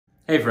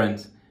Hey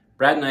friends,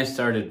 Brad and I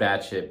started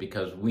Batshit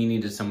because we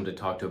needed someone to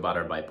talk to about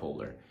our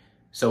bipolar.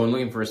 So when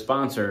looking for a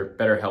sponsor,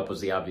 BetterHelp was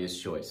the obvious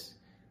choice.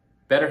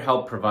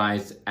 BetterHelp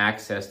provides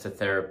access to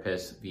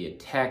therapists via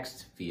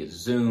text, via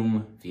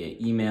Zoom, via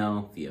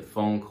email, via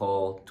phone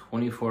call,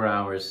 24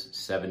 hours,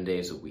 7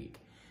 days a week.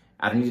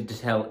 I don't need to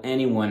tell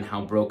anyone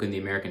how broken the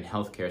American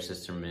healthcare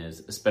system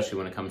is, especially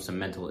when it comes to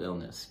mental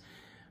illness.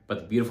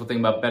 But the beautiful thing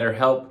about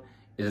BetterHelp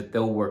is that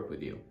they'll work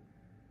with you.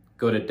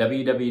 Go to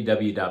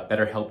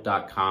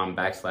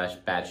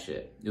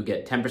www.betterhelp.com/batshit. You'll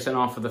get 10%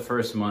 off for the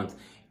first month,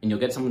 and you'll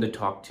get someone to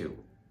talk to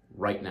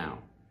right now.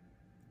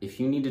 If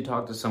you need to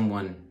talk to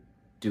someone,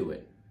 do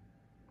it.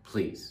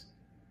 Please.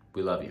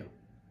 We love you.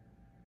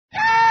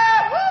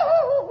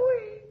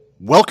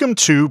 Welcome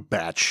to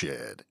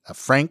Batshit, a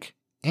frank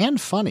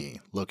and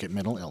funny look at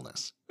mental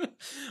illness.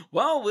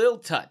 While we'll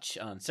touch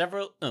on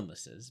several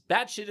illnesses,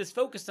 Batshit is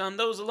focused on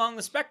those along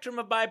the spectrum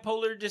of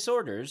bipolar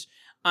disorders.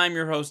 I'm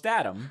your host,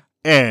 Adam.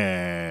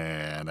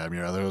 And I'm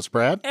your other host,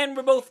 Brad. And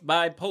we're both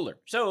bipolar.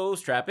 So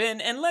strap in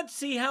and let's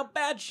see how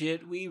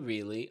batshit we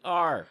really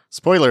are.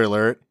 Spoiler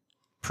alert,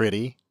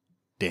 pretty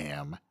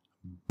damn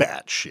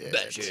batshit.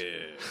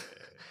 Batshit.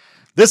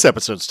 This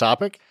episode's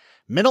topic,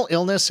 mental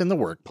illness in the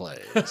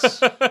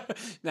workplace.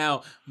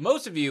 Now,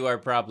 most of you are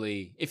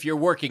probably, if you're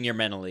working, you're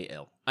mentally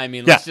ill. I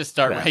mean, let's just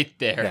start right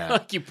there. Yeah.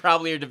 Like you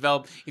probably are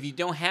developing, if you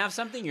don't have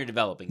something, you're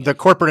developing it. The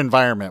corporate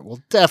environment will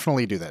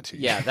definitely do that to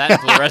you. Yeah, that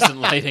fluorescent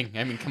lighting.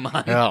 I mean, come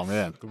on. Oh,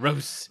 man.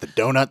 Gross. The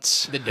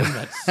donuts. The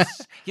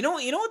donuts. You know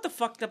what the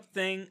fucked up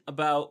thing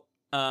about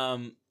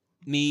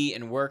me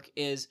and work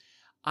is?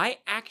 I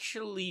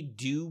actually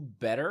do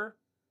better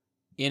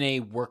in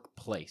a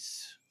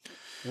workplace.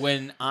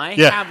 When I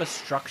have a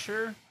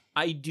structure,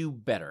 I do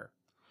better.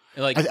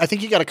 Like I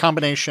think you got a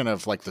combination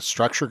of like the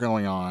structure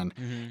going on,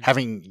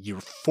 having you're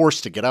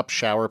forced to get up,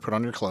 shower, put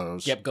on your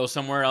clothes. Yep, go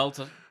somewhere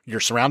else. You're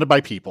surrounded by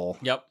people.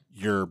 Yep.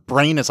 Your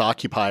brain is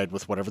occupied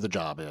with whatever the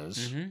job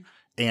is.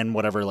 And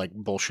whatever like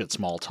bullshit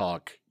small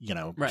talk,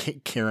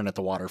 Karen at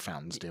the water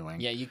fountain's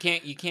doing. Yeah, you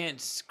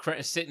can't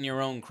sit in your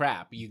own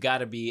crap. You got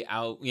to be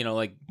out,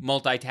 like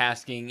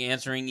multitasking,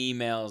 answering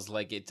emails.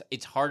 Like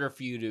it's harder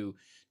for you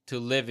to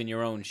live in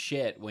your own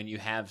shit when you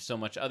have so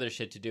much other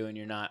shit to do and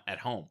you're not at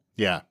home.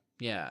 Yeah.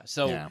 Yeah.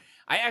 So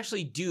I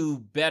actually do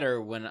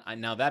better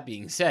now that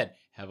being said,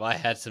 have I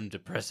had some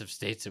depressive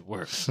states at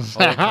work?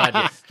 Oh, God,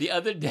 yeah. The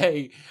other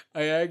day,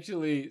 I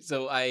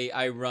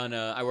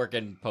work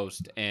in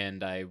post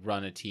and I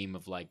run a team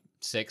of like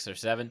 6 or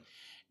 7.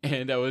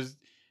 And I was,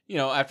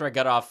 after I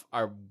got off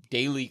our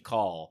daily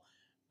call,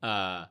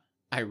 I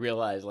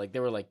realized like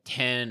there were like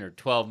 10 or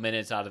 12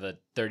 minutes out of the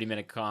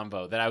 30-minute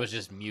convo that I was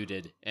just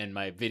muted and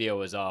my video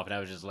was off and I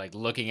was just like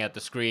looking at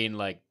the screen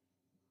like,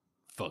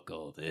 fuck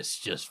all this,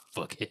 just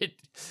fuck it.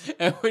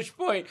 At which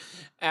point,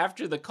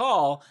 after the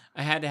call,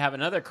 I had to have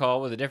another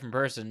call with a different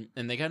person,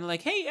 and they kind of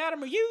like, hey,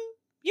 Adam, are you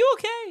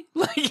okay?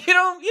 Like, you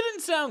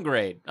didn't sound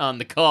great on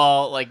the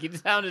call. Like, you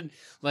sounded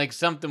like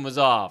something was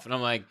off. And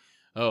I'm like,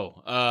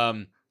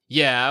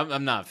 yeah,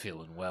 I'm not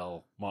feeling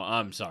well. Well,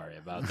 I'm sorry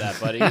about that,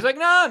 buddy. He's like,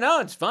 no,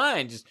 it's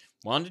fine. Just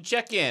wanted to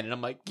check in. And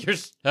I'm like, you're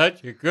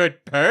such a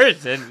good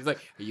person. He's like,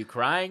 are you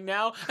crying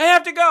now? I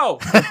have to go.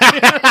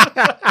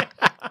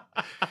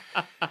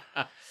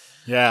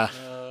 Yeah.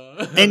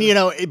 And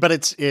but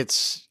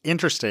it's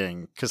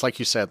interesting because like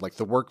you said, like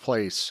the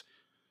workplace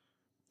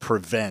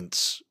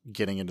prevents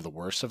getting into the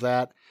worst of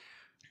that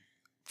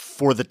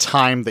for the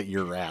time that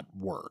you're at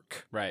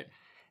work. Right.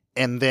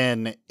 And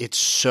then it's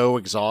so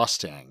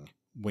exhausting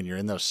when you're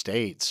in those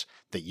states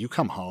that you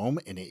come home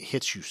and it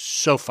hits you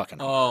so fucking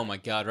hard. Oh my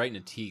God, right in the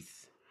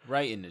teeth.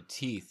 Right in the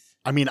teeth.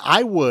 I mean,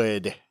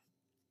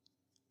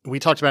 we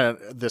talked about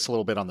this a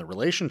little bit on the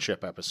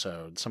relationship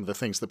episode. Some of the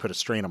things that put a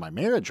strain on my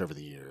marriage over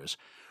the years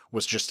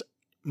was just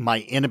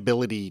my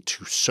inability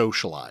to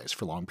socialize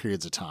for long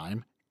periods of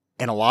time.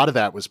 And a lot of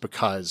that was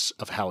because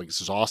of how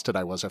exhausted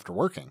I was after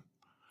working.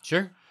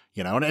 Sure.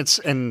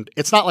 And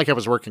it's not like I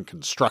was working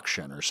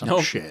construction or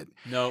some shit.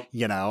 Nope.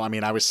 I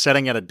mean, I was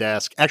sitting at a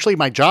desk. Actually,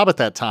 my job at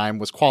that time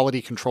was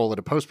quality control at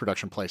a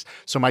post-production place.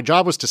 So my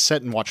job was to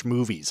sit and watch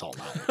movies all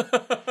night.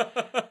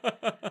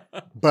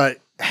 But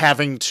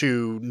having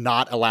to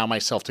not allow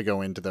myself to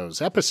go into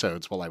those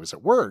episodes while I was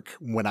at work,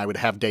 when I would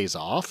have days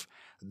off,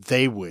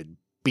 they would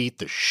beat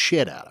the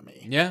shit out of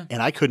me. Yeah.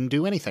 And I couldn't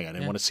do anything. I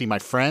didn't want to see my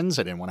friends.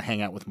 I didn't want to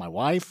hang out with my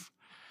wife.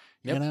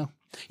 Yep.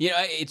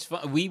 It's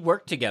fun. We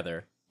worked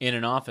together in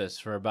an office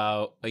for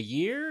about a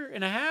year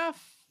and a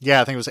half. Yeah,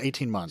 I think it was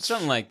 18 months.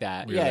 Something like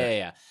that. We were there.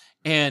 Yeah.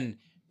 And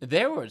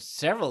there were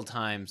several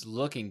times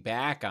looking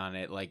back on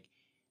it, like,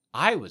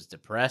 I was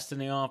depressed in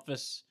the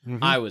office.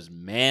 I was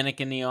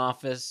manic in the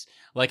office.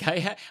 Like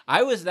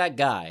I was that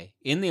guy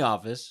in the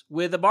office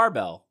with a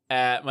barbell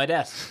at my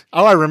desk.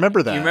 Oh, I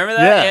remember that. You remember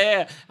that? Yeah.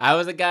 Yeah. I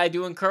was a guy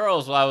doing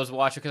curls while I was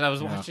watching because I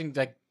was watching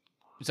like.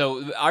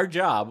 So our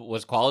job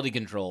was quality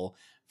control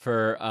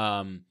for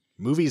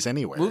Movies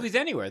Anywhere.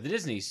 the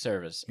Disney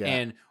service, Yeah.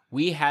 and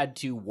we had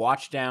to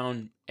watch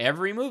down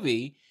every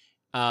movie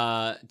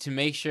to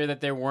make sure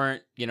that there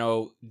weren't,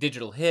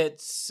 digital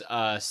hits,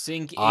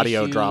 sync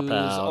Audio issues,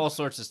 dropout. all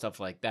sorts of stuff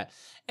like that.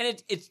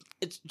 And it's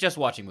just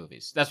watching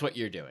movies. That's what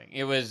you're doing.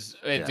 It's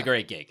a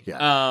great gig. Yeah.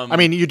 I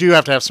mean, you do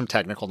have to have some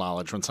technical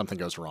knowledge when something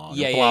goes wrong.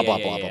 Yeah, blah, yeah, blah,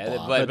 yeah, blah, yeah,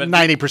 blah, yeah. blah. But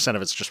 90%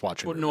 of it's just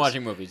watching movies.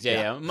 Watching movies. Yeah,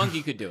 Yeah. yeah. A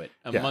monkey could do it.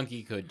 Yeah.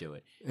 Monkey could do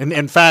it. And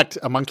in fact,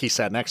 a monkey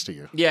sat next to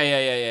you.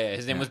 Yeah.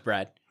 His name was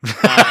Brad.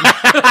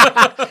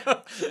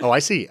 Oh, I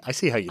see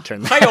how you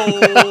turn that.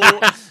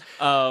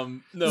 Hi-yo.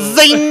 No.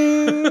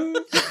 Zing!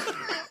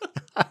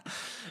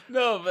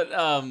 No, but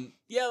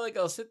yeah, like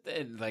I'll sit there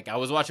and like I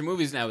was watching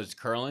movies and I was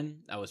curling,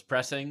 I was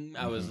pressing,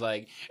 I was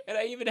like, and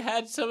I even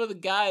had some of the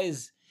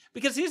guys,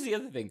 because here's the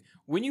other thing: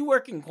 when you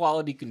work in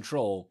quality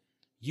control,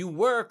 you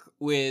work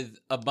with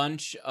a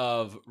bunch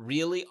of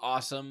really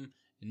awesome,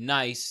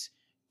 nice,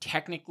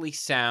 technically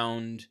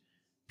sound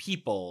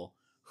people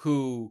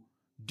who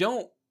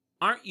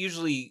aren't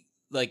usually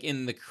like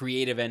in the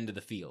creative end of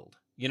the field.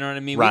 You know what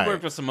I mean? Right. We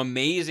worked with some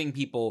amazing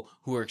people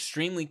who are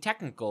extremely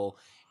technical.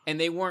 And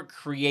they weren't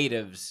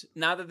creatives.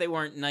 Not that they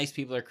weren't nice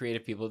people or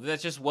creative people. That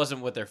just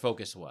wasn't what their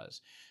focus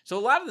was. So a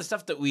lot of the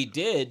stuff that we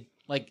did,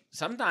 like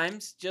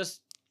sometimes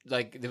just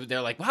like they're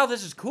like, "Wow,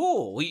 this is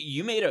cool.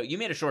 You made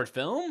a short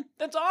film.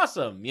 That's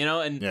awesome."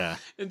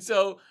 And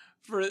so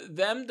for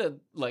them to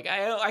like,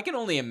 I can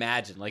only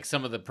imagine like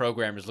some of the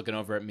programmers looking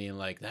over at me and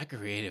like, that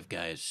creative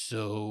guy is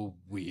so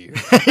weird.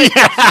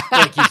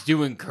 Like he's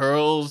doing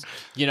curls,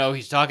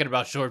 he's talking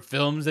about short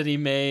films that he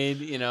made.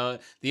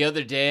 The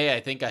other day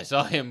I think I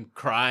saw him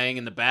crying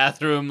in the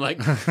bathroom. Like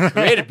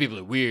creative people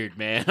are weird,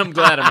 man. I'm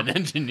glad I'm an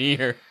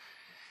engineer.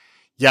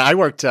 Yeah, I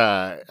worked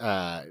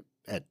at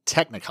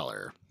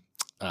Technicolor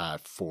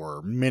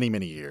for many,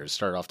 many years.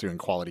 Started off doing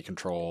quality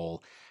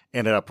control.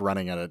 Ended up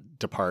running at a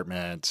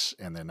department,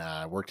 and then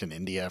worked in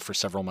India for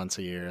several months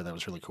a year. That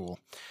was really cool.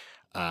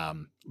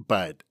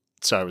 But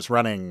so I was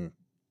running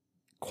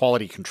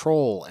quality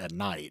control at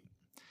night,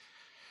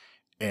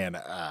 and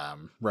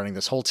running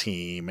this whole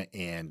team.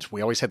 And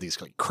we always had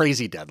these like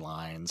crazy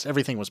deadlines.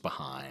 Everything was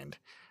behind.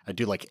 I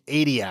do like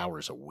 80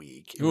 hours a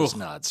week. It was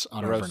nuts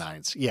on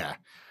overnights. Yeah,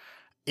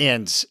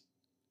 and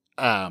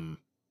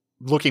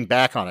looking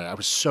back on it, I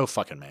was so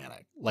fucking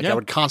manic. Like I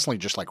would constantly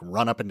just like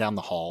run up and down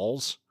the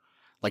halls.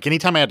 Like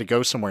anytime I had to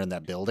go somewhere in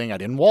that building, I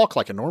didn't walk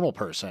like a normal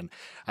person.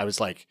 I was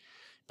like,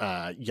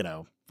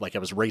 like I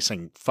was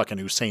racing fucking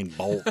Usain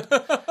Bolt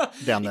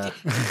down the.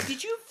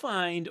 Did you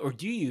find, or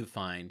do you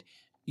find,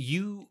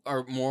 you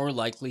are more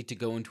likely to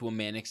go into a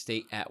manic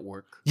state at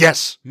work?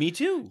 Yes. Me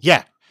too.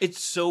 Yeah.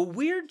 It's so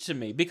weird to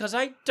me because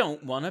I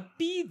don't want to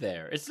be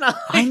there. It's not.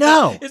 Like, I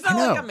know. It's not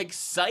like I'm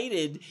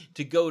excited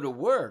to go to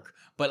work.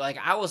 But like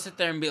I will sit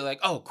there and be like,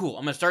 oh, cool,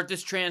 I'm going to start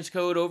this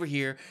transcode over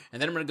here, and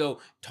then I'm going to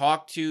go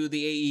talk to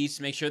the AEs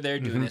to make sure they're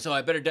doing this. So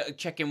I better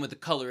check in with the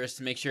colorists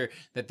to make sure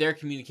that they're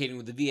communicating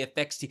with the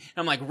VFX team. And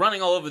I'm like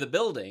running all over the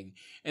building.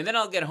 And then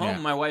I'll get home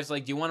and my wife's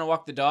like, do you want to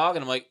walk the dog?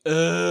 And I'm like,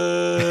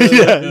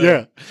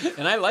 yeah.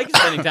 And I like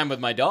spending time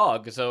with my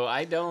dog, so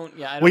I don't,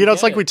 well,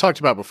 it's like we talked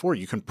about before.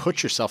 You can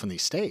put yourself in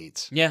these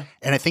states. Yeah.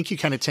 And I think you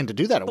kind of tend to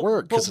do that at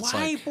work. But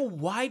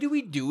why do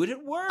we do it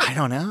at work? I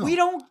don't know. We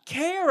don't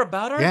care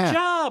about our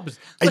jobs.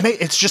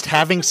 It's just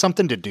having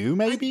something to do,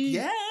 maybe?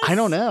 Yes. I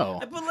don't know.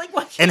 But like,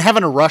 what? And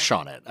having a rush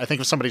on it. I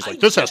think if somebody's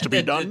like, this has to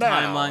be done the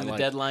now. Timeline, the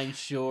deadline,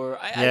 sure.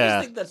 I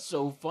just think that's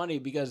so funny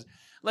because,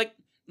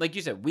 like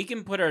you said, we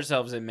can put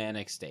ourselves in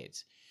manic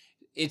states.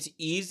 It's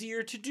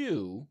easier to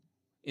do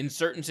in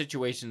certain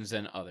situations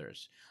than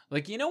others.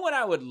 Like, you know what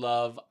I would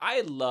love?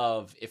 I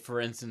love if, for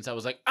instance, I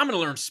was like, I'm going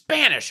to learn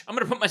Spanish. I'm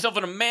going to put myself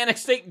in a manic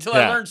state until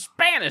I learn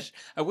Spanish.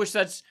 I wish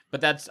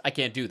I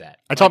can't do that.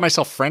 I taught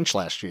myself French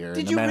last year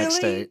in the manic really?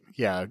 state.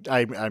 Yeah,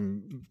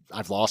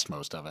 I've lost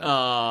most of it.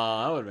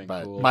 Oh, that would have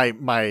been cool.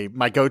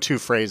 My go-to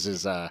phrase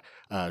is,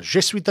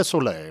 Je suis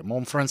désolé,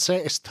 mon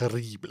français est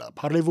terrible.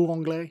 Parlez-vous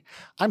anglais?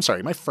 I'm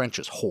sorry, my French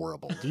is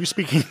horrible. Do you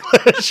speak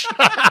English?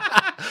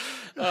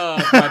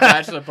 My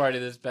bachelor party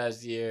this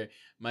past year,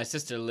 my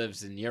sister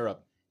lives in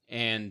Europe.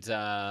 And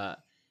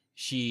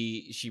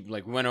she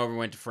like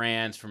went to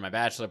France for my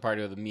bachelor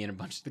party with me and a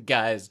bunch of the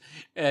guys.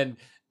 And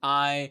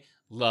I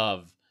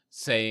love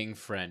saying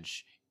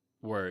French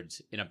words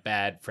in a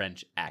bad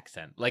French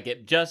accent. Like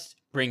it just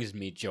brings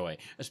me joy,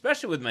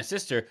 especially with my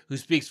sister who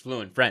speaks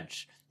fluent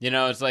French.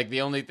 It's like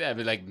the only thing I'd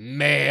be like,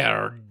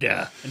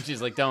 merde. And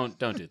she's like, don't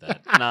do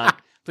that.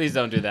 Please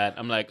don't do that.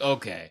 I'm like,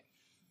 okay.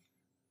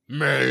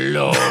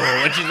 Merlot.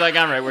 And she's like,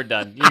 all right, we're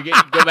done.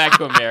 Go back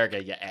to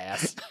America, you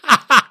ass.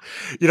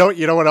 You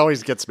know what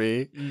always gets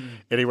me?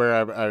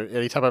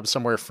 Anytime I'm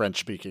somewhere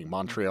French speaking,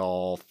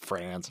 Montreal,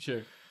 France.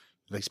 Sure.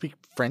 They speak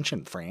French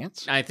in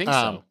France? I think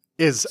so.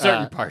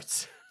 Certain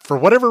parts. For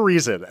whatever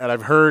reason, and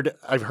I've heard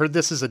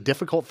this is a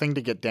difficult thing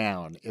to get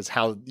down, is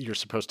how you're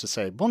supposed to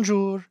say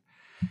bonjour.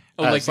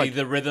 Oh, like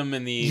the rhythm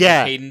and the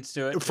cadence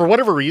to it? For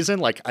whatever reason,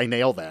 like, I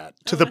nail that.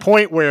 To the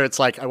point where it's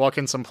like, I walk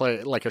in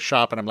someplace, like a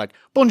shop, and I'm like,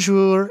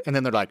 bonjour, and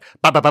then they're like,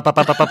 ba ba ba ba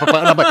ba ba ba ba,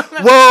 and I'm like,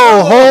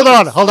 whoa, hold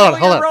on.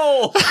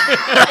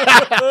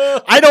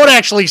 I don't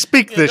actually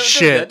speak this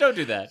shit. Don't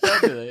do that.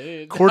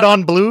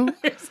 Cordon bleu?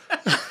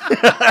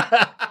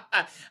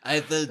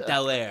 Eiffel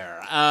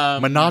Tower.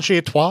 Menage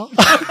a trois.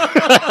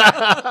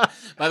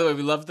 By the way,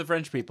 we love the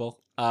French people.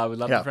 We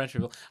love the French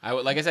people.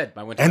 Like I said,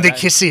 I went to And the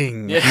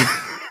kissing. Yeah.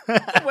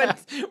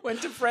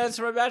 went to France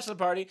for my bachelor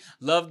party.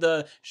 Love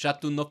the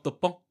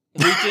Châteauneuf-du-Pont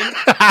region,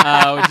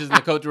 which is in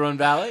the Côte d'Rhône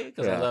Valley,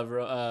 because I love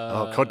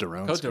Côte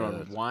d'Rhône. Côte d'Rhône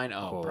with wine.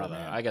 Oh, brother,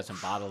 man. I got some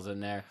bottles in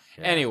there.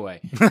 Yeah. Anyway,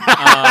 We're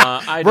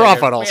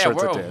off on all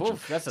sorts of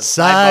tangents. That's a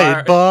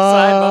Sidebar.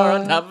 sidebar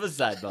on top of a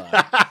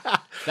sidebar.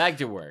 Back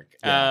to work.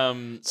 Yeah.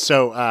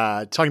 So,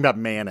 talking about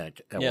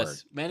manic at work.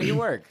 Yes, manic at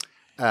work.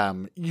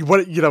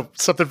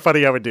 Something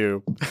funny I would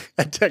do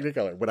at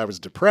Technicolor when I was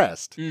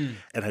depressed and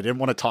I didn't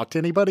want to talk to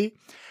anybody,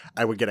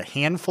 I would get a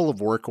handful of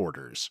work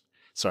orders.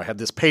 So I had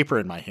this paper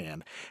in my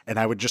hand and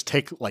I would just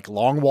take like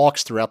long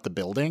walks throughout the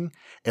building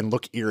and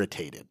look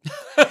irritated.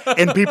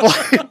 And people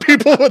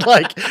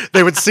would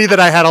they would see that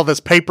I had all this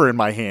paper in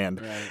my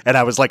hand and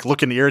I was like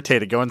looking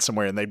irritated going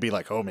somewhere and they'd be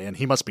like, "Oh man,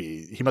 he must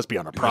be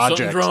on a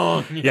project." Something's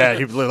wrong. Yeah,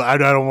 I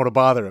don't want to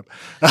bother him.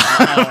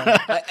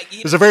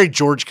 It was a very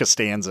George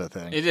Costanza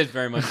thing. It is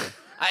very much.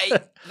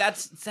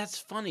 That's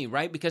funny,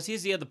 right? Because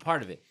here's the other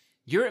part of it.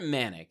 You're at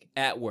manic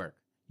at work.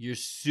 You're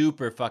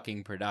super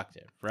fucking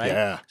productive, right?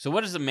 Yeah. So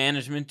what does the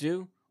management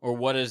do? Or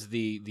what does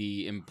They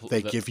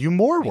give you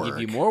more work. They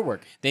give you more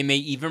work. They may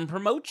even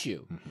promote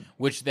you,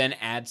 which then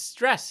adds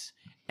stress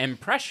and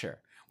pressure,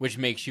 which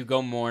makes you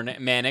go more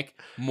manic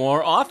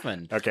more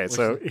often. Okay,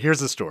 so here's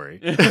the story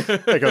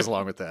that goes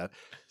along with that.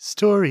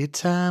 Story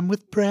time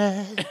with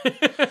Brad.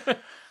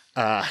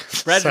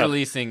 Brad's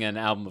releasing an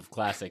album of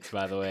classics,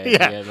 by the way.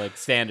 Yeah. Yeah, like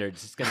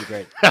standards. It's gonna be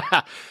great.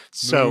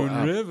 So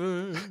Moon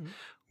River.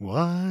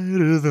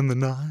 Wider than the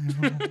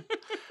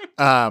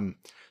Nile.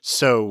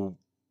 So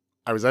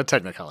I was at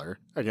Technicolor,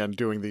 again,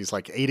 doing these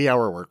like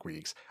 80-hour work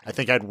weeks. I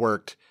think I'd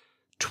worked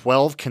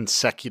 12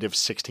 consecutive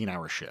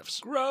 16-hour shifts.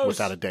 Gross.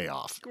 Without a day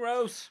off.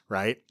 Gross.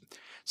 Right?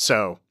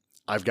 So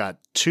I've got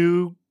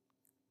 2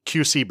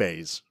 QC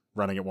bays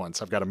running at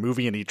once. I've got a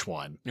movie in each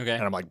one. Okay.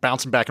 And I'm like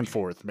bouncing back and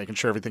forth, making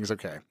sure everything's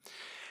okay.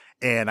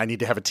 And I need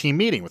to have a team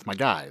meeting with my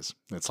guys.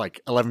 It's like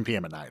 11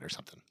 p.m. at night or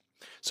something.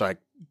 So I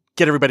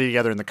get everybody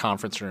together in the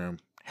conference room,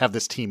 have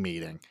this team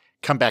meeting,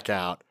 come back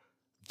out.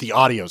 The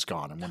audio's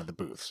gone in one of the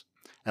booths.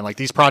 And like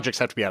these projects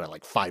have to be out at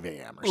like 5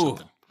 a.m. or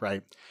something,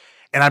 right?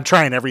 And I'm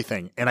trying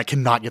everything and I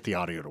cannot get the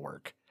audio to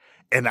work.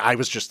 And I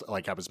was just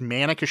like, I was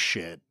manic as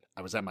shit.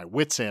 I was at my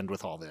wit's end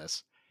with all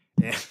this.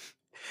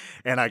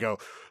 And I go,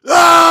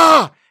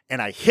 "Ah!"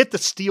 And I hit the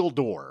steel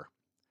door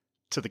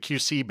to the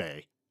QC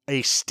bay,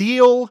 a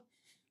steel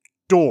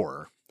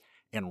door,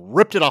 and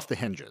ripped it off the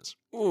hinges.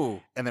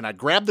 Ooh. And then I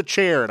grab the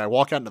chair and I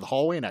walk out into the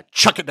hallway and I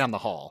chuck it down the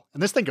hall.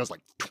 And this thing goes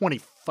like 20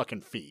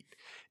 fucking feet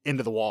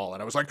into the wall.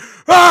 And I was like,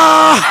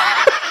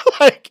 "Ah!"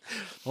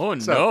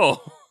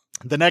 No.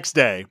 The next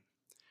day,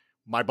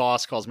 my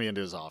boss calls me into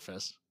his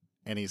office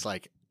and he's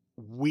like,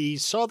 "We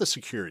saw the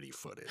security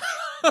footage.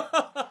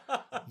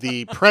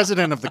 The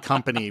president of the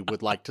company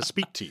would like to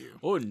speak to you."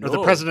 Oh, no. Or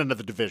the president of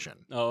the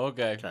division. Oh,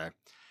 okay. Okay.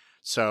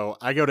 So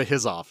I go to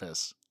his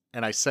office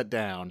and I sit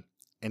down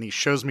and he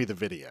shows me the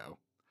video.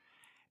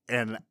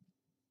 And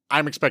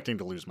I'm expecting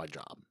to lose my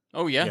job.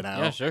 Oh, yeah. You know?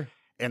 Yeah, sure.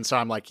 And so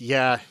I'm like,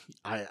 yeah,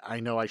 I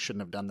know I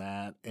shouldn't have done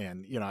that.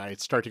 And, I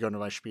start to go into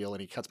my spiel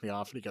and he cuts me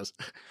off and he goes,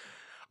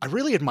 "I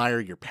really admire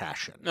your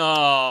passion.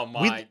 Oh,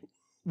 my.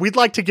 We'd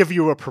like to give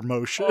you a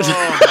promotion." Oh,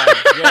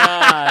 my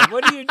God.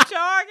 What are you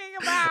talking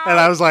about? And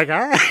I was like, all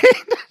right.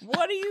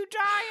 What are you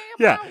talking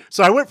Yeah. about?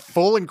 So I went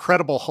full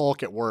Incredible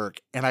Hulk at work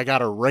and I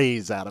got a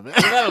raise out of it.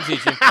 Well, that'll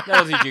teach you.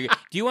 That'll teach you.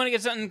 Do you want to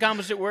get something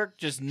accomplished at work?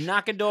 Just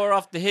knock a door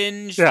off the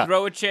hinge,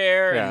 throw a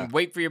chair, and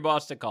wait for your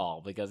boss to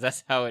call, because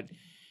that's how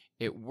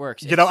it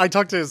works. I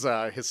talked to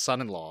his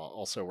son-in-law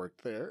also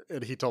worked there,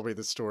 and he told me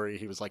this story.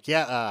 He was like,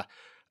 yeah,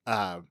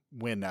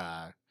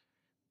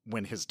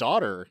 when his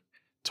daughter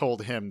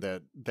told him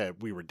that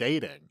we were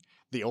dating,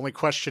 the only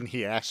question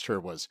he asked her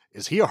was,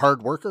 "Is he a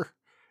hard worker?"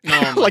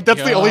 Oh like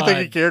that's the only thing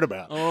he cared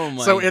about. Oh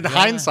my So in God.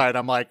 hindsight,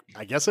 I'm like,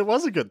 I guess it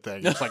was a good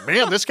thing. It's like,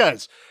 man, this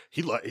guy's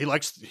he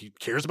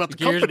cares about the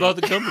company. About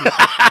the company.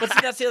 But see,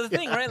 that's the other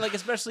thing, right? Like,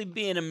 especially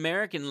being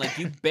American, like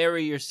you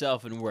bury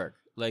yourself in work.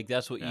 Like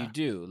that's what you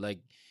do. Like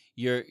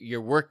your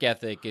work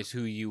ethic is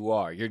who you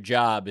are. Your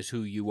job is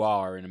who you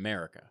are in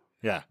America.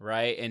 Yeah.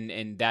 Right?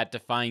 And that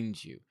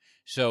defines you.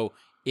 So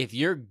if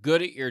you're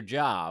good at your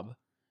job,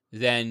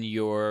 then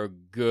you're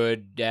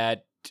good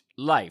at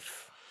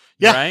life.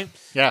 Yeah. Right?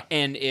 Yeah.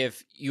 And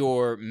if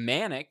you're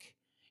manic,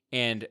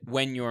 and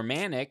when you're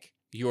manic,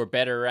 you're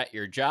better at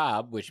your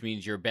job, which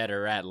means you're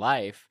better at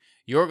life,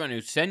 you're going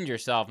to send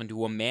yourself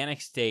into a manic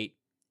state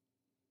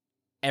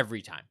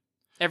every time.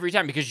 Every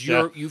time, because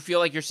you feel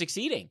like you're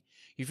succeeding.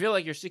 You feel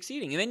like you're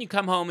succeeding. And then you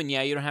come home and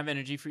you don't have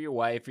energy for your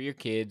wife or your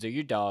kids or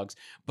your dogs,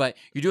 but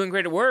you're doing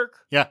great at work.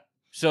 Yeah.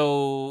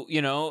 So,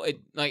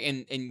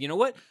 and you know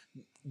what?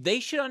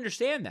 They should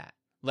understand that.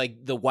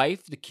 Like the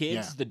wife, the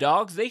kids, the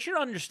dogs, they should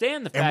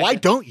understand the fact. And why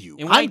don't you?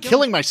 I'm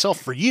killing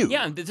myself for you.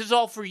 Yeah, this is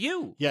all for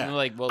you. Yeah. And they're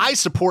like, well, I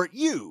support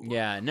you.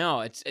 Yeah,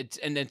 no, it's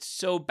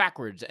so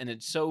backwards and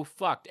it's so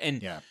fucked.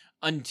 And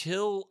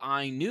until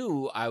I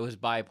knew I was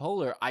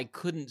bipolar, I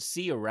couldn't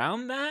see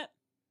around that.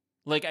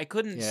 Like, I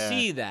couldn't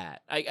see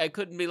that. I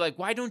couldn't be like,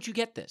 why don't you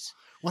get this?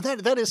 Well,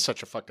 that is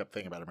such a fucked up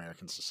thing about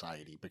American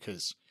society,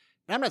 because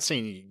I'm not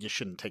saying you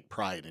shouldn't take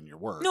pride in your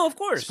work. No, of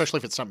course. Especially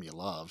if it's something you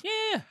love.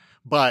 Yeah.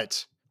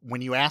 But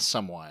when you ask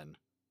someone,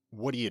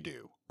 what do you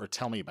do? Or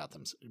tell me about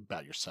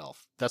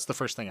yourself. That's the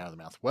first thing out of the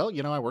mouth. Well,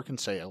 I work in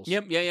sales.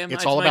 Yep, yeah.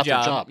 It's all about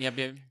their job.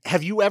 Yep.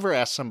 Have you ever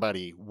asked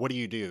somebody, what do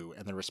you do?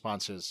 And the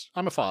response is,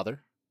 I'm a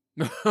father.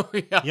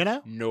 Yeah.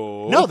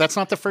 No, that's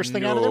not the first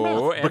thing out of their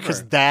mouth. Ever.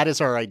 Because that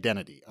is our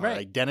identity. Our Right.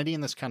 identity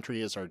in this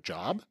country is our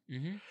job.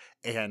 Mm-hmm.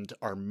 And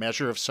our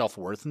measure of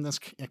self-worth in this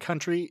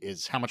country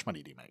is how much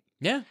money do you make?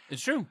 Yeah,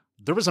 it's true.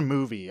 There was a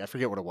movie, I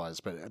forget what it was,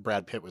 but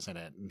Brad Pitt was in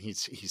it, and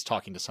he's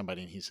talking to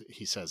somebody, and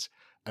he says,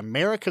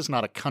 America's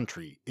not a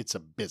country, it's a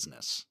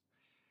business.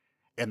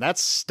 And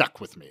that's stuck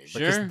with me,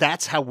 because Sure.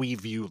 that's how we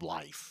view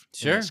life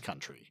Sure. in this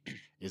country,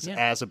 is Yeah.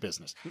 as a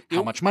business.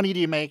 How much money do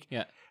you make?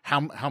 Yeah.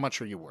 How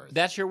much are you worth?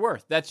 That's your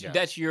worth. That's Yeah.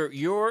 that's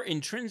your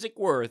intrinsic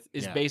worth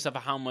is Yeah. based off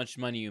of how much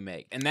money you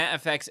make, and that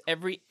affects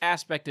every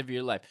aspect of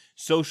your life.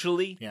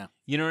 Socially, Yeah.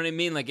 you know what I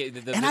mean. Like,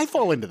 And I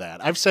fall into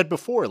that. I've said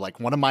before, like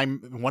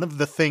one of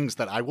the things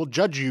that I will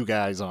judge you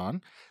guys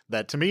on,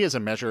 that to me is a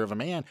measure of a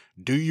man.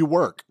 Do you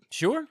work?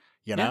 sure.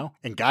 You know?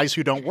 And guys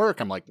who don't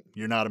work, I'm like,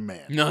 you're not a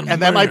man. Not a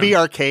and that might be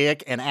man.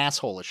 archaic and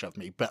asshole-ish of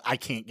me, but I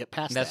can't get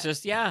past That's that.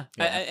 just yeah.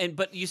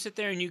 But you sit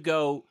there and you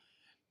go,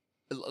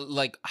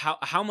 like,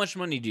 how much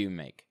money do you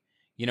make?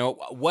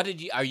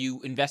 Are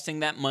you investing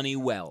that money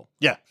well?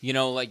 Yeah.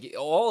 Like,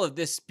 all of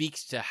this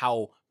speaks to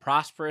how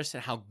prosperous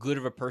and how good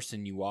of a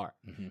person you are.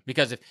 Mm-hmm.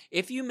 Because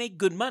if you make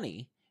good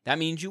money, that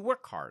means you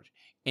work hard.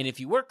 And if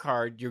you work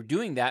hard, you're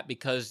doing that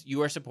because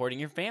you are supporting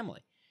your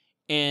family.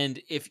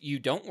 And if you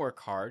don't work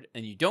hard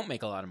and you don't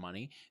make a lot of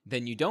money,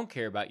 then you don't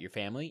care about your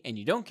family and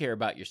you don't care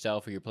about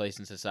yourself or your place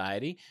in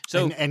society.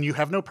 So and you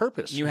have no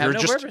purpose. you have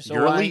You're no purpose. So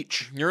You're a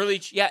leech. You're a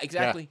leech. Yeah,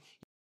 exactly.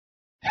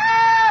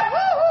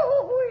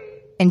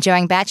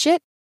 Enjoying Batshit?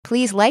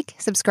 Please like,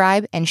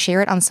 subscribe, and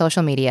share it on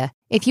social media.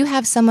 If you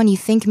have someone you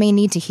think may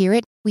need to hear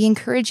it, we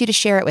encourage you to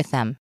share it with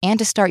them and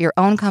to start your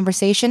own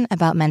conversation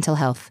about mental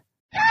health.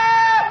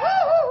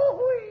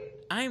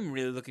 I'm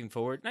really looking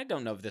forward, and I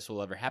don't know if this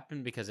will ever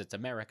happen because it's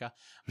America,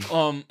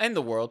 and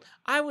the world.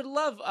 I would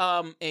love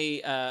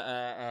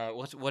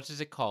what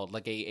is it called?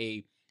 Like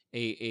a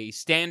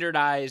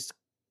standardized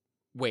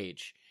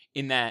wage,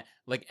 in that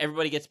like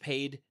everybody gets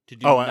paid to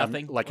do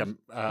nothing. What's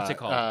it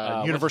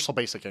called? Universal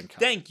basic income.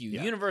 Thank you,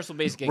 Yeah. universal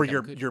basic Where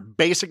income. your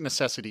basic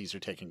necessities are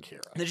taken care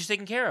of. They're just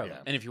taken care of, Yeah.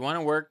 and if you want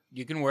to work,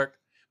 you can work.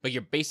 But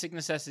your basic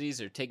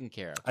necessities are taken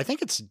care of. I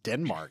think it's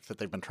Denmark that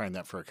they've been trying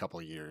that for a couple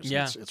of years.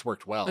 Yeah. It's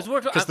worked well. It's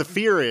worked well. Because the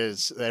fear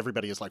is that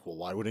everybody is like, well,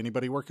 why would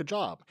anybody work a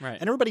job? Right.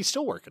 And everybody's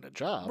still working a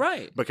job.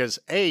 Right. Because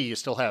A, you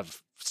still have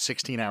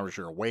 16 hours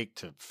you're awake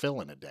to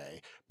fill in a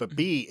day. But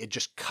B, it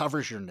just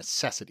covers your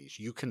necessities.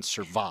 You can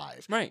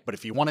survive. Right. But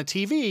if you want a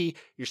TV,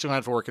 you're still going to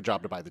have to work a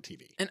job to buy the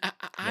TV. And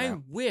I Yeah.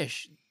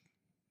 wish,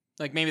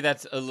 like, maybe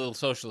that's a little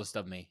socialist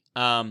of me.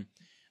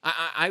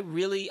 I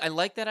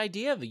like that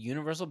idea of a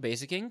universal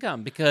basic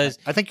income, because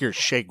I think your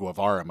Che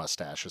Guevara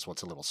mustache is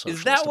what's a little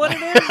socialist. is that what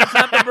about it is? It's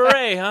not the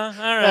beret, huh?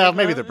 All right. Well,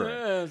 maybe the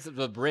beret.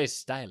 The beret's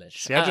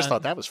stylish. See, I just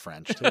thought that was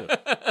French, too.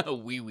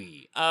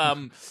 Wee.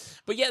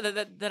 But yeah,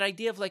 that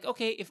idea of like,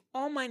 okay, if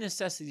all my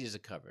necessities are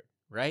covered,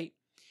 right,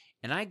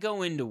 and I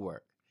go into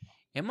work,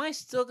 am I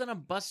still gonna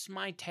bust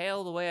my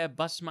tail the way I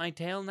bust my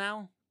tail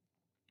now?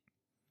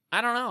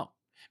 I don't know.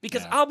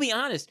 Because Yeah. I'll be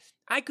honest,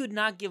 I could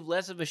not give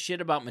less of a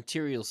shit about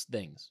material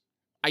things.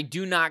 I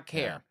do not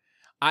care.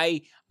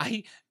 I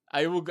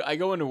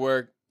go into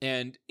work,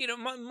 and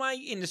my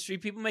industry,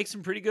 people make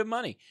some pretty good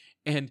money,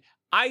 and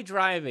I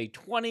drive a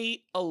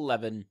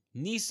 2011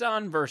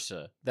 Nissan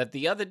Versa that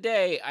the other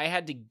day I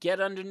had to get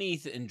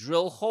underneath and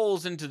drill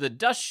holes into the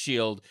dust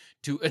shield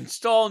to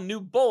install new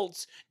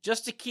bolts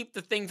just to keep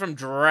the thing from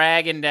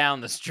dragging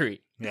down the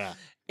street. Yeah.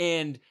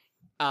 And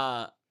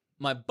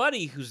my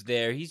buddy who's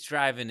there, he's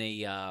driving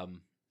a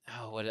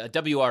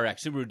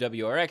WRX, Subaru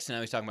WRX, and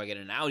now he's talking about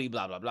getting an Audi,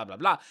 blah, blah, blah, blah,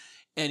 blah.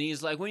 And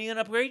he's like, when are you going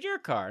to upgrade your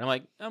car? And I'm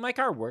like, oh, my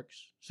car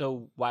works,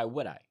 so why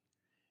would I?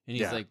 And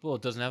he's Yeah. like, well,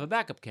 it doesn't have a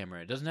backup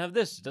camera. It doesn't have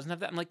this. It doesn't have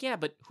that. I'm like, yeah,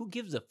 but who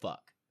gives a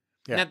fuck?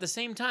 Yeah. And at the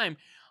same time,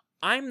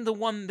 I'm the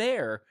one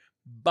there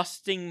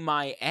busting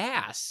my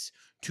ass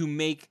to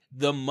make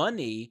the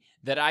money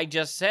that I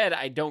just said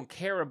I don't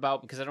care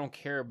about, because I don't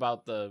care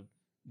about the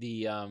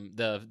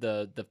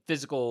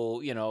physical,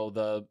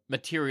 the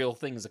material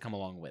things that come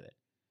along with it.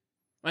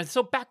 And it's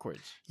so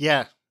backwards.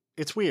 Yeah.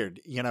 It's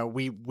weird.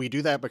 We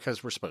do that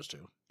because we're supposed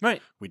to.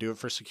 Right. We do it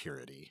for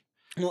security.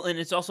 Well, and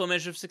it's also a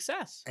measure of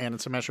success. And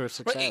it's a measure of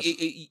success.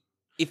 Right?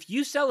 If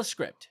you sell a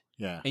script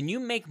Yeah. and you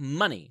make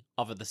money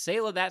off of the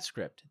sale of that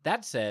script,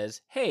 that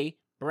says, hey,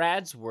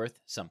 Brad's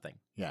worth something.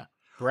 Yeah.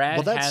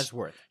 Brad Well, has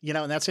worth.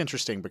 And that's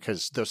interesting,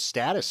 because those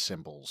status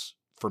symbols,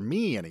 for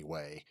me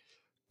anyway,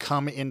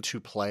 come into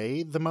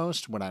play the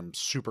most when I'm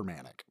super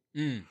manic.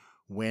 Mm.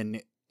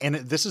 When And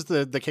this is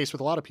the case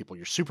with a lot of people.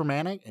 You're super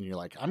manic and you're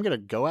like, I'm going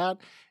to go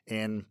out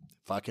and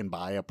fucking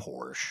buy a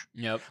Porsche.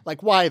 Yep.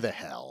 Like, why the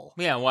hell?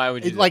 Yeah, why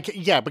would you?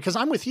 Because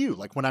I'm with you.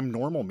 Like, when I'm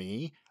normal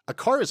me, a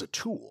car is a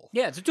tool.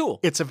 Yeah, it's a tool.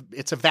 It's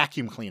a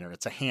vacuum cleaner.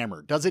 It's a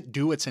hammer. Does it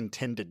do its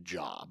intended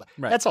job?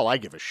 Right. That's all I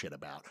give a shit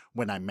about.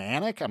 When I'm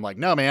manic, I'm like,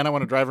 no, man, I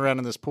want to drive around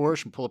in this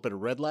Porsche and pull up at a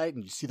red light.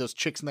 And you see those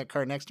chicks in that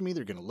car next to me,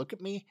 they're going to look at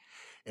me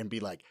and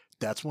be like,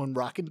 that's one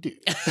rockin' dude.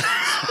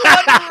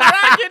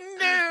 Rockin'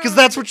 dude. Because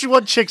that's what you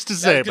want chicks to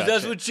say. Because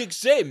that's what chicks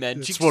say, man.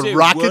 That's Chicks what say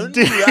rockin'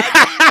 dude.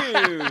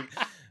 rockin' dude.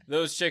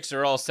 Those chicks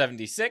are all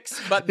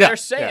 76, but they're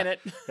saying it.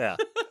 Yeah.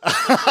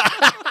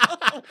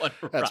 One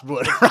That's rock-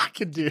 what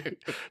rockin' dude.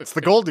 It's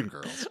the Golden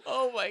Girls.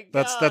 Oh my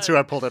god. That's who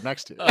I pulled up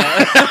next to.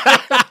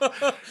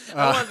 I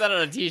want that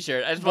on a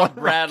t-shirt. I just want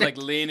Brad like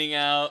leaning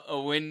out a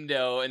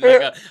window and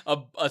like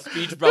a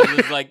speech bubble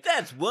is like,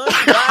 that's one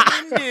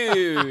rockin'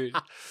 dude.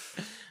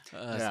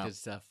 That's good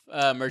stuff.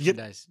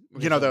 Merchandise.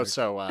 Though,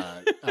 so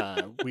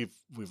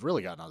we've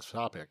really gotten on this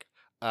topic.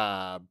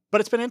 But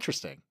it's been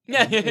interesting.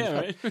 Yeah,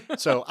 right.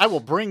 So I will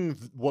bring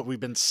what we've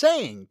been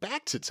saying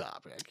back to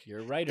topic.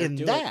 You're right.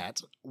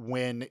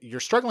 When you're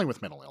struggling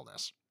with mental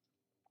illness,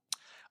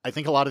 I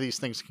think a lot of these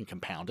things can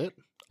compound it.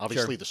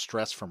 Obviously, the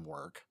stress from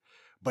work.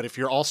 But if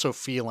you're also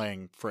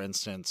feeling, for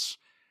instance,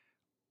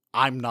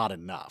 I'm not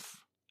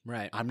enough.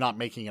 Right. I'm not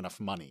making enough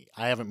money.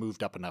 I haven't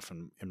moved up enough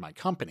in my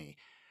company.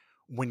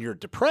 When you're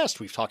depressed,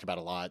 we've talked about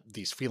a lot,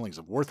 these feelings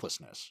of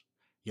worthlessness.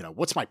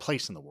 What's my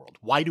place in the world?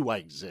 Why do I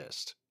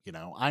exist?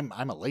 I'm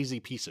a lazy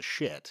piece of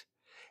shit.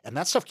 And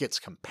that stuff gets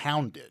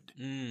compounded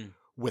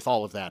with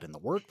all of that in the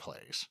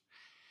workplace.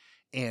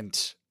 And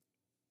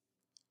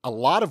a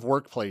lot of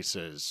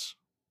workplaces,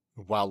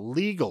 while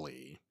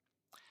legally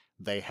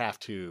they have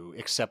to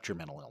accept your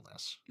mental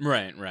illness.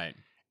 Right.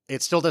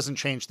 It still doesn't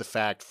change the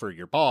fact for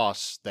your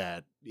boss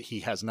that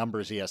he has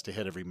numbers he has to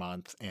hit every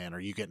month, and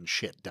are you getting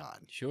shit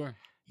done? Sure.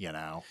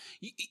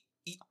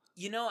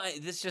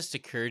 This just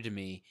occurred to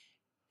me.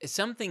 It's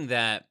something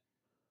that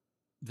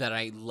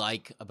I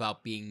like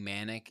about being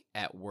manic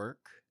at work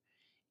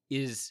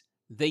is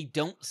they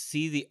don't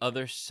see the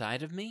other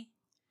side of me.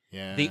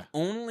 Yeah. They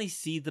only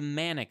see the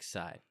manic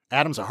side.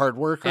 Adam's a hard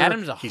worker.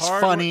 He's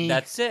hard funny.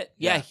 That's it.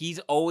 Yeah, he's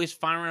always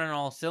firing on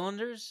all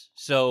cylinders.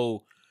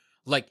 So,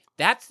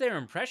 that's their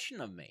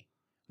impression of me.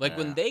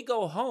 When they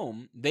go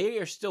home, they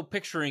are still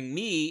picturing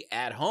me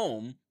at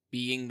home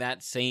being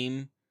that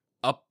same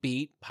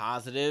upbeat,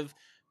 positive,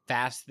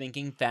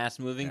 fast-thinking,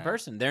 fast-moving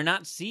person. They're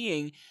not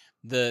seeing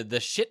the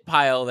shit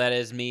pile that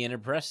is me in a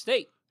depressed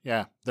state.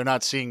 Yeah, they're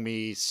not seeing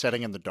me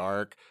sitting in the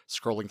dark,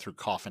 scrolling through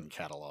coffin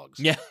catalogs.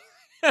 Yeah.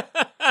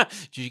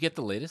 Did you get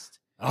the latest?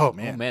 Oh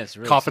man, it's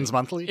really Coffins sweet.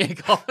 Monthly. Yeah,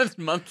 Coffins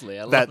Monthly.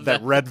 I love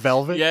that red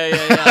velvet.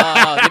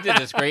 Yeah. They did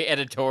this great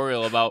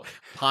editorial about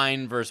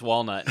pine versus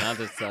walnut. And I'll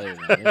just tell you,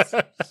 man,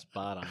 it's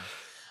spot on.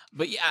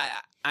 But yeah,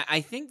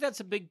 I think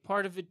that's a big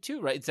part of it too,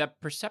 right? It's that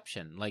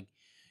perception.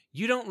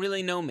 You don't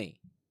really know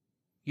me.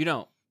 You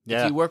don't.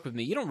 Yeah. If you work with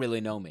me, you don't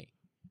really know me.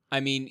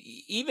 I mean,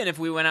 even if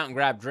we went out and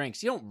grabbed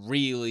drinks, you don't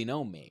really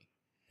know me.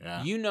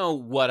 Yeah. You know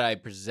what I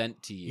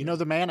present to you. You know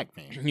the manic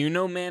me. You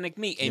know manic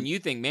me, and you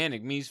think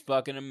manic me's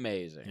fucking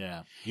amazing.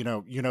 Yeah. You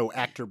know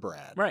actor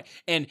Brad. Right.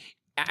 And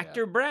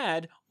actor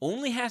Brad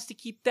only has to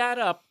keep that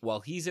up while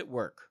he's at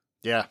work.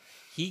 Yeah.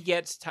 He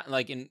gets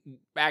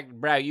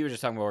Brad, you were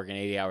just talking about working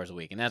 80 hours a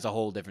week, and that's a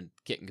whole different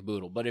kit and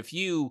caboodle. But if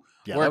you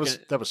that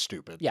was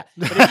stupid. Yeah.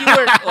 But if you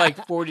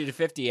work 40 to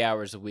 50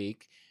 hours a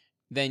week,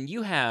 then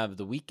you have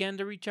the weekend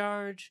to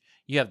recharge.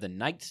 You have the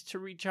nights to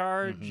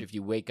recharge. Mm-hmm. If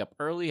you wake up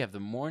early, you have the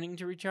morning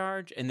to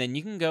recharge, and then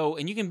you can go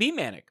and you can be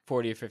manic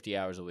 40 or 50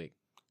 hours a week.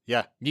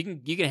 Yeah, you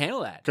can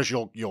handle that because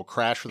you'll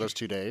crash for those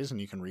 2 days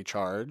and you can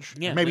recharge.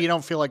 Yeah, maybe you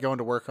don't feel like going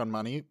to work on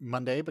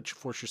Monday, but you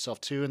force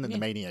yourself to, and then the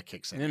mania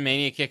kicks in. And then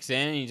mania kicks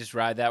in, and you just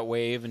ride that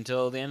wave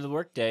until the end of the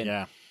workday.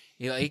 Yeah,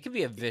 it could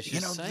be a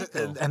vicious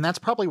cycle, and that's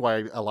probably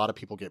why a lot of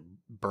people get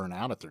burnt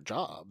out at their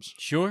jobs.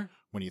 Sure.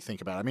 When you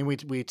think about it, I mean,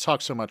 we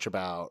talk so much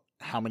about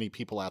how many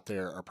people out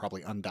there are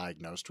probably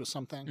undiagnosed with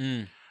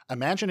something.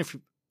 Imagine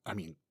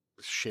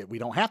shit, we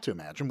don't have to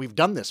imagine. We've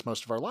done this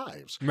most of our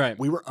lives. Right.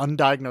 We were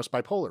undiagnosed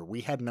bipolar.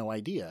 We had no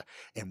idea.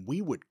 And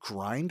we would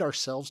grind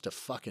ourselves to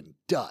fucking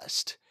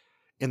dust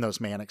in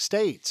those manic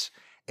states.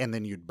 And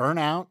then you'd burn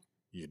out,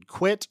 you'd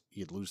quit,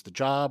 you'd lose the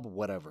job,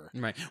 whatever.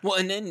 Right. Well,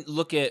 and then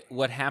look at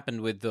what happened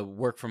with the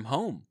work from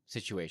home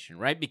situation,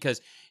 right?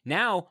 Because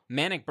now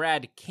Manic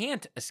Brad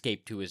can't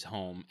escape to his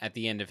home at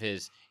the end of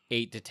his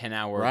 8 to 10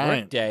 hour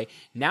workday.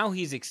 Now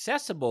he's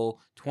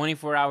accessible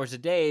 24 hours a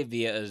day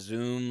via a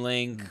Zoom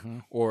link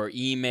or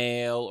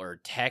email or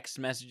text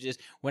messages.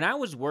 When I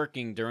was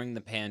working during the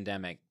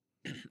pandemic,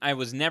 I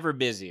was never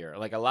busier.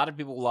 A lot of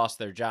people lost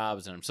their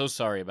jobs, and I'm so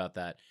sorry about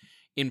that.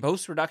 In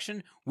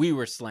post-production, we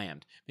were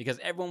slammed because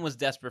everyone was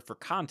desperate for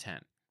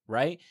content,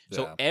 right? Yeah.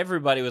 So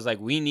everybody was like,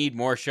 we need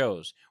more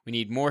shows. We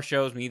need more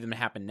shows. We need them to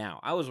happen now.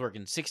 I was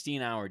working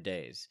 16-hour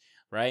days,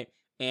 right?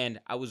 And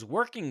I was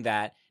working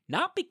that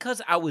not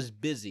because I was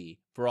busy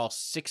for all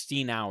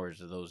 16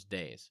 hours of those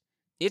days.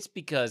 It's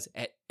because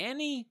at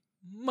any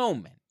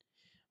moment,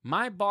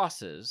 my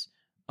bosses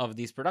of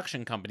these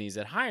production companies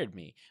that hired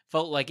me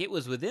felt like it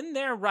was within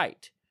their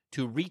right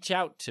to reach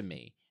out to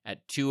me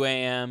at 2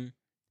 a.m.,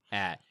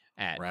 at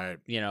Right.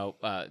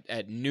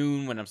 at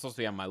noon when I'm supposed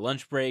to be on my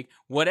lunch break,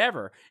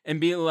 whatever, and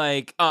be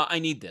like, I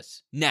need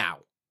this now.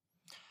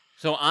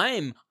 So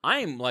I'm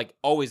like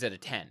always at a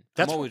 10.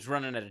 I'm always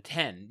running at a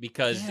 10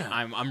 because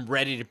I'm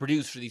ready to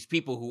produce for these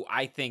people who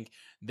I think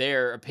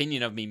their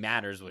opinion of me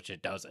matters, which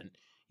it doesn't.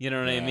 You know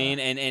what I mean?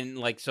 And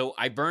like, so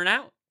I burn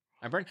out.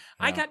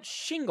 I got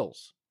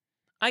shingles.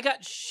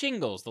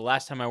 The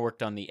last time I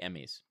worked on the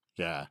Emmys.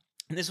 Yeah.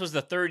 And this was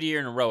the third year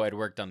in a row I'd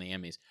worked on the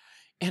Emmys.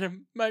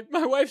 And my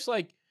wife's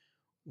like,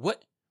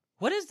 what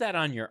is that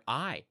on your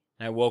eye?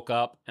 And I woke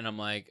up and I'm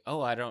like,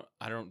 oh, I don't,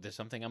 there's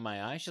something on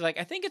my eye. She's like,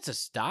 I think it's a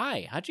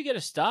sty. How'd you get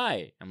a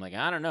sty? I'm like,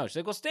 I don't know. She's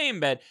like, well, stay in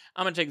bed.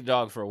 I'm going to take the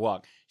dog for a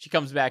walk. She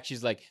comes back.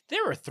 She's like,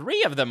 there are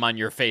 3 of them on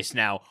your face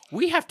now.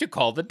 We have to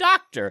call the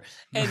doctor.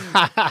 And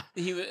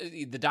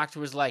the doctor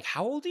was like,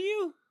 how old are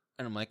you?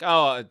 And I'm like,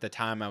 oh, at the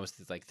time I was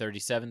like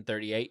 37,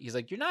 38. He's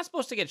like, you're not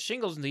supposed to get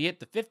shingles until you hit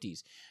the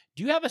 50s.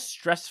 Do you have a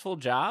stressful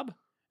job? And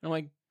I'm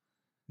like,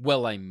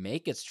 well, I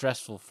make it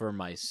stressful for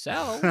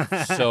myself.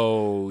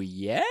 So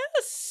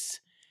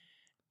yes.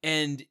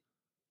 And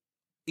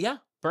yeah,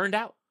 burned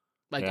out.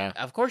 Like,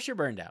 of course you're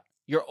burned out.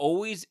 You're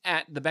always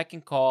at the beck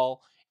and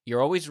call.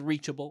 You're always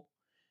reachable.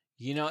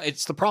 You know,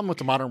 it's the problem with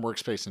the modern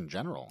workspace in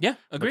general. Yeah,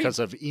 agreed. Because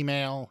of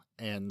email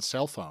and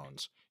cell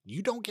phones.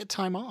 You don't get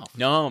time off.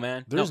 No,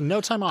 man. There's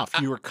no time off.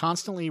 You are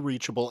constantly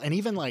reachable. And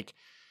even like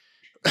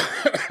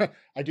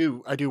I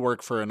do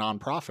work for a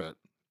nonprofit.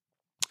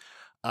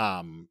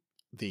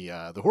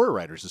 The Horror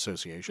Writers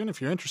Association.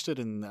 If you're interested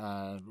in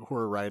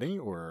horror writing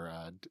or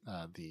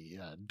the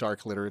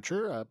dark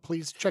literature,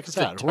 please check us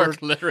out.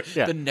 Dark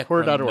literature. Yeah,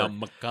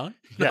 horror.org.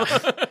 Yeah,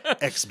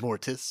 Ex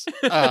Mortis.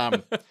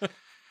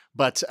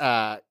 But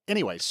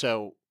anyway,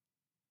 so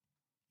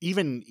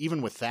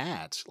even with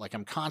that, like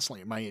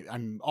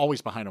I'm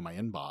always behind on my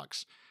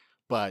inbox,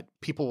 but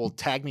people will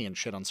tag me and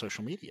shit on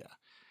social media,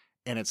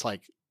 and it's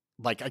like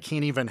I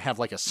can't even have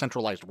like a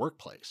centralized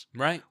workplace,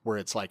 right? Where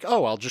it's like,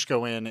 oh, I'll just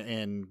go in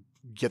and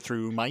get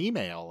through my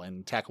email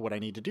and tackle what I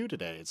need to do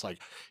today. It's like,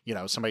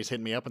 somebody's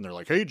hitting me up and they're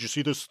like, hey, did you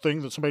see this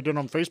thing that somebody did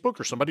on Facebook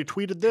or somebody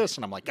tweeted this?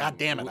 And I'm like, God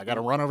damn it, I got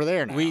to run over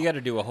there now. We got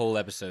to do a whole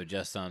episode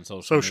just on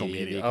social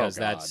media because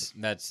that's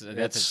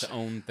its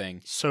own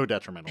thing. So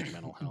detrimental to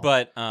mental health.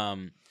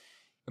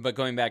 But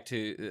going back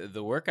to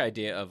the work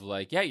idea of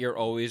like, yeah, you're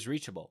always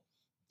reachable.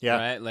 Yeah.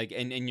 Right? Like,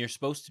 and you're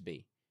supposed to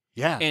be.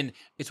 Yeah. And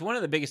it's one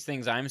of the biggest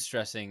things I'm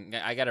stressing.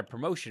 I got a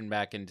promotion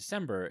back in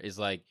December is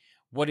like,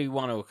 what do you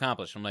want to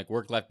accomplish? I'm like,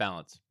 work-life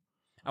balance.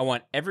 I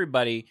want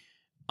everybody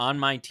on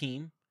my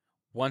team,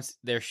 once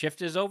their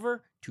shift is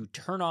over, to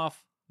turn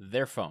off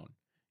their phone.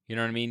 You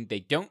know what I mean?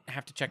 They don't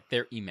have to check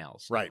their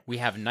emails. Right. We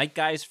have night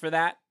guys for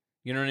that.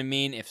 You know what I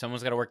mean? If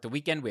someone's got to work the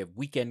weekend, we have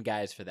weekend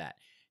guys for that.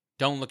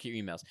 Don't look at your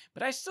emails.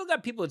 But I still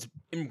got people that's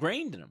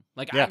ingrained in them.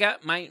 Like, I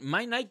got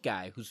my night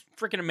guy who's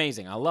freaking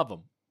amazing. I love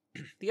him.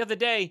 The other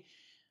day,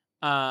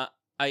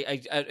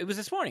 it was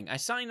this morning. I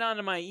signed on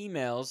to my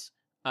emails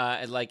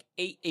at like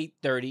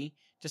 8:30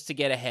 just to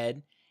get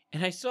ahead.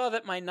 And I saw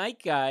that my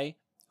night guy,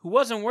 who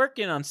wasn't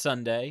working on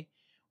Sunday,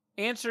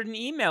 answered an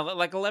email at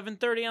like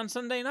 11:30 on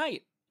Sunday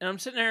night. And I'm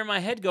sitting there in my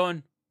head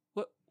going,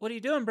 what are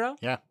you doing, bro?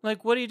 Yeah.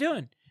 Like, what are you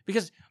doing?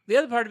 Because the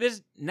other part of it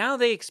is now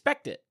they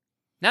expect it.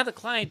 Now the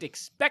client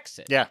expects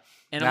it. Yeah.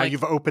 And now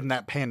you've opened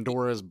that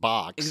Pandora's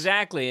box.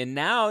 Exactly. And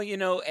now,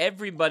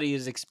 everybody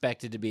is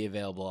expected to be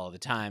available all the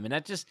time. And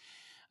that just,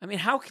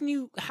 how can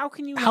you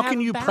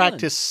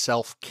practice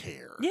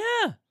self-care?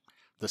 Yeah.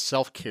 The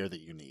self-care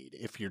that you need.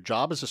 If your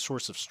job is a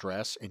source of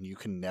stress and you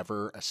can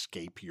never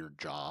escape your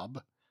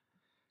job.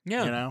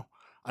 Yeah.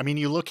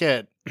 You look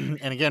at,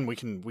 and again, we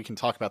can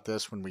talk about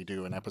this when we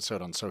do an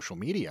episode on social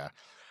media,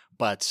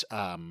 but,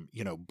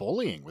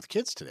 bullying with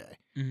kids today.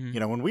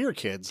 Mm-hmm. When we were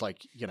kids,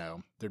 like,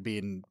 there'd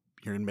be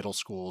you're in middle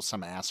school,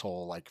 some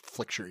asshole like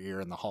flicks your ear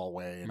in the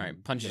hallway. And,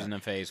 right. Punches in the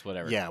face,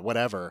 whatever. Yeah,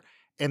 whatever.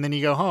 And then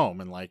you go home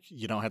and like,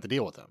 you don't have to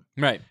deal with them.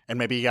 Right. And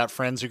maybe you got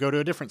friends who go to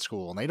a different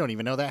school and they don't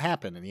even know that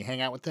happened. And you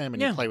hang out with them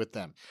and you play with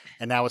them.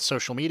 And now with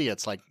social media,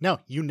 it's like, no,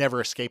 you never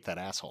escape that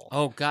asshole.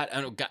 Oh God.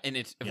 And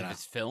it's, if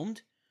it's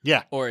filmed.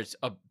 Yeah. Or it's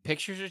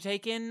pictures are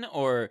taken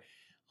or,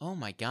 oh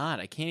my God,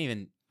 I can't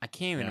even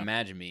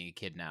imagine being a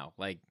kid now.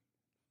 Like,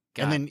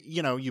 God. And then,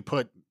 you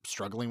put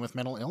struggling with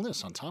mental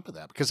illness on top of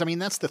that. Because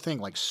that's the thing,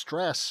 like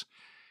stress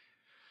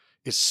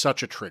is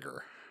such a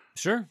trigger.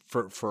 Sure.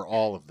 For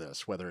all of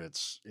this, whether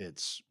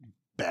it's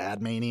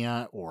bad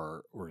mania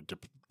or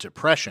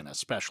depression,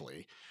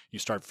 especially, you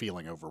start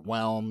feeling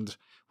overwhelmed,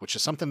 which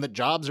is something that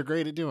jobs are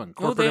great at doing.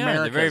 Corporate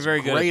America very, very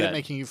is good great at at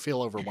making you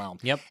feel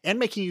overwhelmed. Yep. And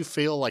making you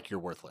feel like you're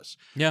worthless.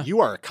 Yeah.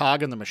 You are a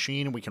cog in the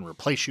machine, and we can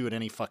replace you at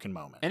any fucking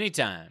moment.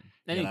 Anytime.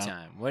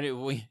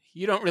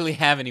 You don't really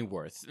have any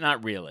worth.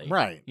 Not really.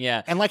 Right.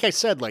 Yeah. And like I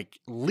said, like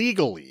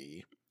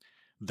legally,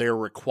 they're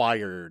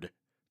required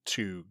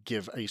to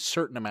give a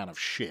certain amount of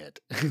shit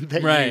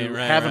that Right, you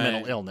right, have a right.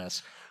 mental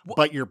illness.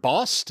 But your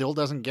boss still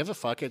doesn't give a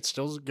fuck. It's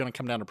still going to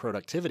come down to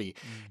productivity.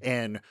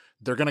 And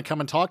they're going to come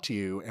and talk to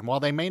you. And while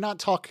they may not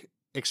talk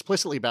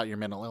explicitly about your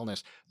mental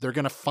illness, they're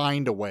going to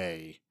find a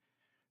way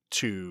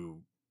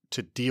to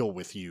deal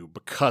with you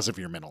because of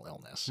your mental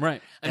illness.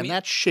 Right. And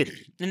that's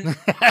shitty. And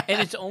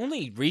it's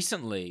only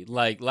recently,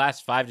 like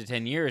last 5 to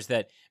 10 years,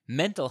 that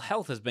mental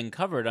health has been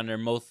covered under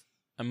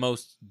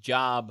most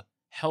job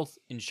health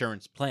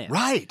insurance plans.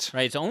 Right.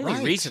 Right. It's only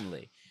Right.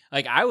 recently.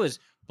 Like I was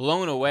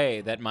blown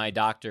away that my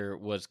doctor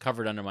was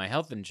covered under my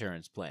health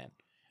insurance plan.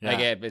 Yeah. Like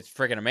it's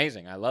freaking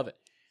amazing. I love it.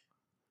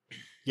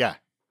 Yeah.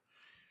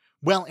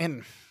 Well,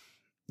 and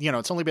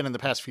it's only been in the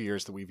past few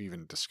years that we've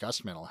even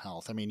discussed mental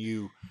health. I mean,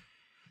 you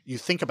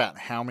think about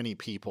how many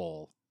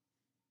people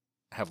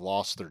have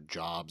lost their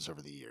jobs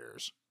over the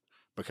years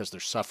because they're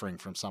suffering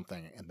from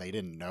something and they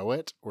didn't know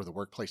it or the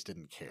workplace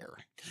didn't care.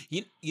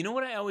 You know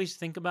what I always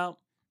think about?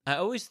 I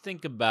always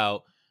think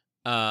about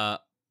the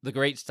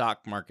great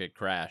stock market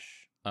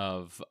crash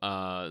of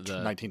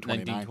the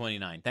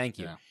 1929. Thank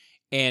you. Yeah.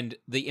 And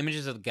the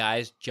images of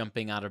guys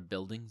jumping out of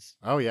buildings.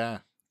 Oh, yeah.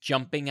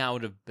 Jumping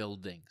out of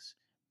buildings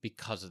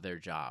because of their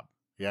job.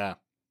 Yeah.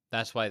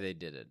 That's why they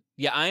did it.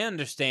 Yeah, I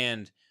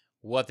understand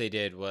what they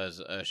did was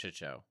a shit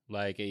show.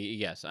 Like,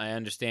 yes, I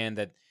understand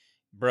that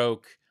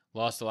broke,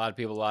 lost a lot of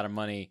people a lot of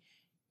money,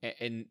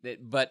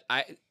 but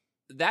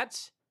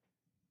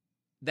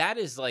that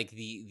is like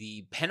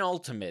the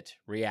penultimate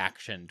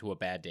reaction to a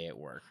bad day at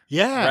work.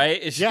 Yeah. Right?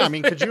 It's Yeah. just- I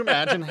mean, could you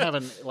imagine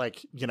having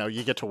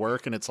you get to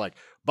work and it's like,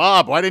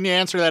 Bob, why didn't you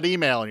answer that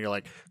email? And you're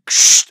like,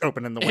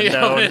 opening the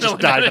window and just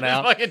diving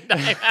out. Fucking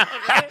dive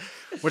out.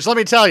 Which, let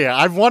me tell you,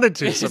 I've wanted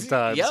to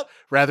sometimes Yep.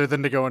 rather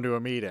than to go into a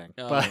meeting.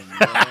 Oh,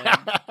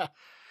 But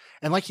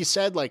and like you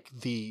said, like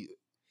the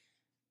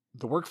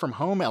work from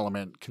home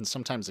element can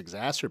sometimes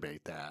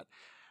exacerbate that.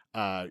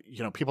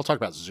 People talk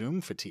about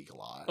Zoom fatigue a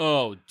lot.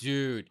 Oh,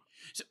 dude.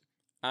 So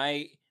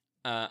I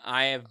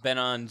have been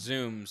on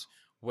Zooms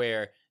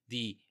where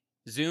the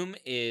Zoom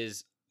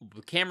is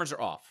the cameras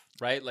are off,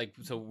 right? Like,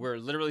 so we're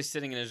literally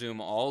sitting in a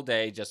Zoom all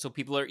day just so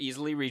people are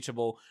easily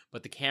reachable,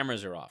 but the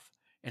cameras are off.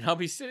 And I'll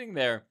be sitting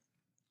there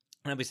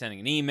and I'll be sending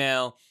an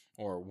email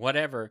or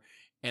whatever.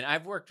 And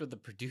I've worked with a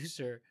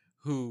producer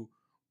who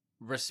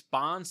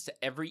responds to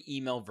every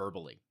email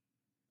verbally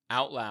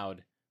out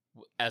loud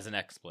as an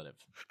expletive.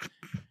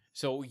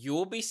 So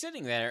you'll be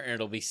sitting there and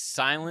it'll be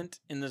silent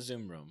in the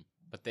Zoom room,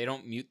 but they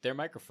don't mute their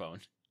microphone.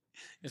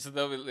 And so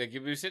they'll be like,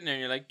 you'll be sitting there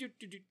and you're like,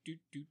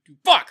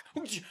 fuck!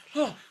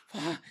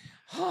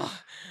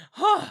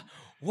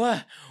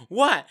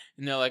 What?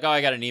 And they're like, oh,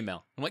 I got an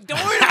email. I'm like,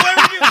 don't worry,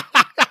 whatever you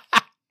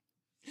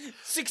do.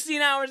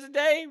 16 hours a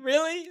day?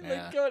 Really?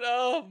 Yeah. Like, good.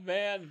 Oh,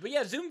 man. But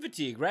yeah, Zoom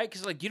fatigue, right?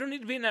 Because like, you don't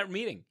need to be in that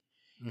meeting.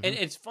 Mhm. And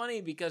it's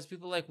funny because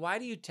people are like, why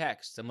do you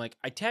text? I'm like,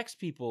 I text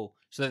people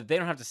so that they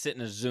don't have to sit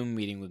in a Zoom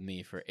meeting with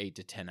me for 8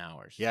 to 10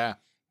 hours. Yeah.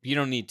 You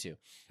don't need to.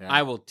 Yeah.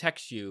 I will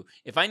text you.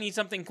 If I need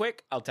something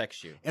quick, I'll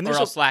text you. And or there's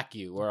I'll a- Slack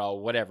you, or I'll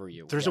whatever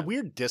you. There's yeah. a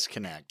weird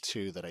disconnect,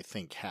 too, that I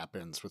think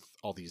happens with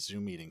all these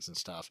Zoom meetings and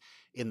stuff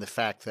in the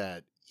fact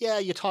that, yeah,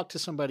 you talk to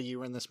somebody, you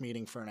were in this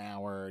meeting for an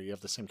hour, you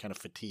have the same kind of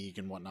fatigue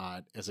and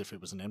whatnot as if it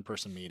was an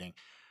in-person meeting,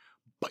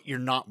 but you're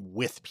not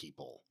with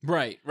people.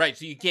 Right.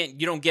 So you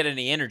don't get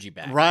any energy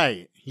back.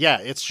 Right. Yeah,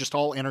 it's just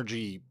all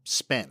energy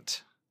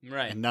spent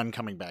Right. and none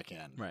coming back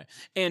in. Right.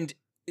 And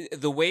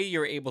the way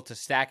you're able to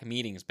stack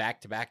meetings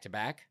back to back to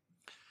back,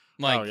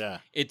 like, oh, yeah.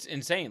 it's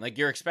insane. Like,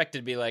 you're expected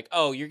to be like,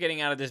 oh, you're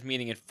getting out of this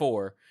meeting at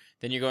 4,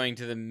 then you're going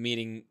to the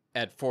meeting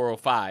at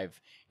 4:05,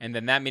 and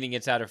then that meeting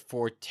gets out at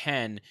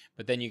 4:10,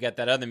 but then you got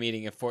that other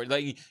meeting at 4.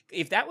 Like,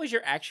 if that was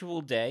your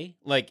actual day,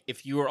 like,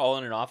 if you were all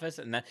in an office,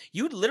 and that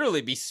you would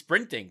literally be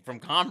sprinting from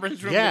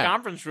conference room Yeah. to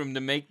conference room to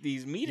make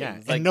these meetings. Yeah,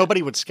 Like, and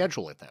nobody would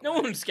schedule it that no way.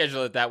 one would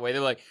schedule it that way.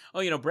 They're like,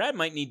 oh, Brad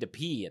might need to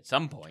pee at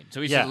some point, so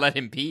we Yeah. should let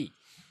him pee.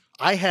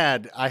 I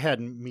had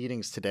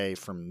meetings today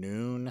from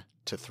noon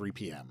to 3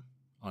 p.m.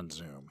 on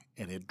Zoom,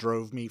 and it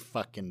drove me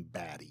fucking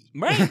batty.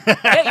 Right.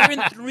 Yeah,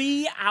 you're in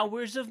 3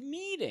 hours of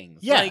meetings.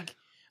 Yeah, Like,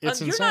 it's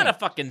you're insane. not a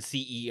fucking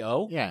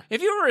CEO. Yeah.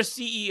 If you were a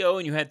CEO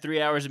and you had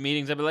 3 hours of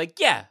meetings, I'd be like,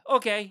 yeah,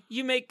 okay,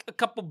 you make a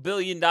couple $1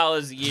 billion a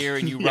year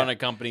and you Yeah. run a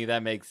company,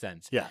 that makes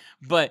sense. Yeah.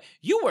 But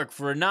you work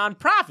for a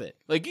nonprofit.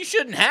 Like, you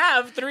shouldn't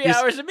have 3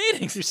 hours of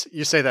meetings.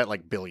 You say that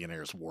like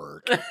billionaires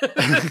work.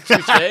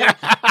 Touche.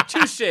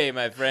 Touche,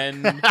 my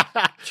friend.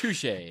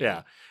 Touche.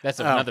 Yeah. That's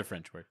another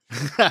French word.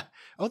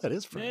 Oh, that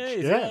is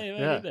French. Yeah, you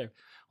yeah. did there.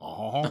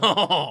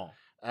 Oh.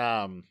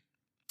 Oh.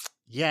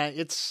 Yeah,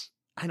 it's,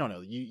 I don't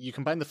know. You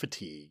combine the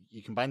fatigue,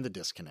 you combine the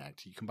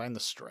disconnect, you combine the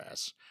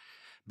stress,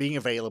 being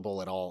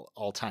available at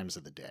all times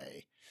of the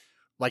day.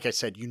 Like I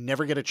said, you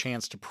never get a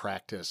chance to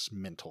practice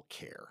mental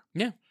care.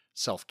 Yeah.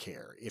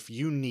 Self-care. If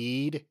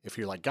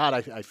you're like, God,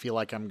 I feel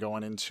like I'm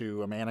going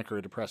into a manic or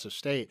a depressive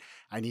state,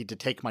 I need to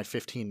take my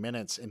 15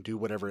 minutes and do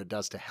whatever it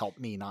does to help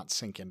me not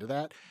sink into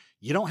that.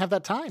 You don't have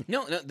that time.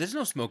 No, there's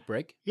no smoke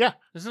break. Yeah.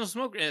 There's no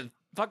smoke.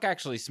 fuck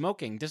actually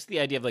smoking. Just the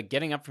idea of like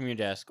getting up from your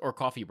desk or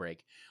coffee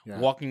break, Yeah.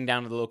 walking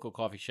down to the local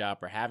coffee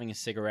shop or having a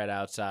cigarette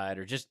outside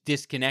or just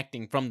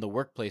disconnecting from the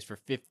workplace for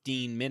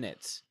 15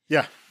 minutes.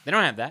 Yeah. They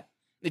don't have that.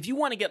 If you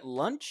want to get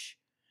lunch,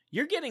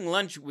 you're getting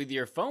lunch with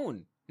your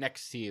phone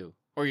next to you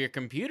or your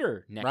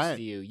computer next Right.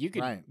 to you. You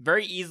could Right.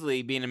 very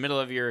easily be in the middle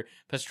of your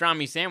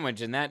pastrami sandwich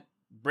and that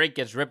break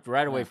gets ripped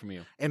right away Yeah. from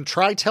you. And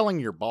try telling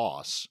your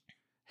boss,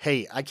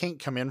 hey, I can't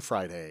come in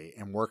Friday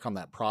and work on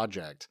that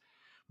project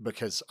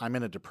because I'm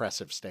in a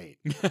depressive state.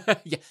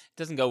 Yeah, it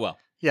doesn't go well.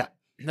 Yeah.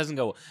 It doesn't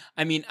go well.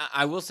 I mean,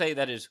 I will say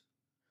that is,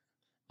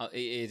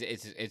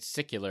 it's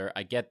secular.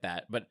 I get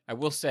that. But I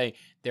will say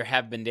there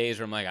have been days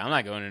where I'm like, I'm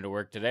not going into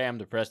work today. I'm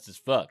depressed as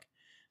fuck.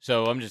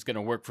 So I'm just going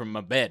to work from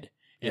my bed.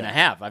 And I Yeah.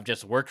 have. I've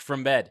just worked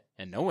from bed.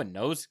 And no one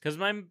knows because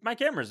my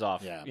camera's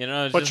off. Yeah. You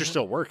know, it's But just- you're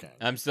still working.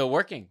 I'm still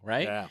working,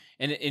 right? Yeah.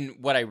 And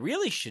what I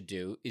really should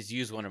do is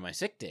use one of my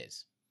sick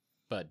days.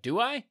 But do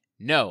I?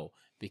 No,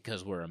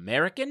 because we're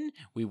American.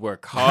 We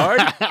work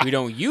hard. We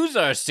don't use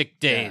our sick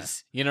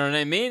days. You know what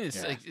I mean? It's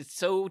Yeah. like, it's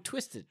so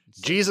twisted.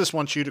 So- Jesus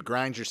wants you to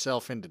grind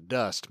yourself into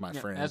dust, my Yeah,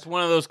 friend. that's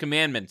one of those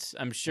commandments.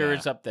 I'm sure Yeah.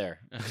 it's up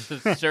there.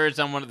 I'm sure it's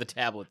on one of the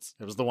tablets.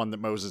 It was the one that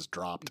Moses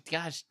dropped.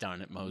 Gosh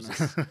darn it,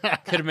 Moses. Could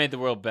have made the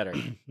world better.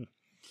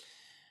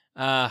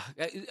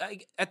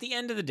 At the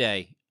end of the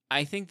day,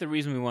 I think the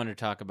reason we wanted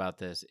to talk about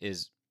this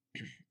is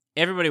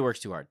everybody works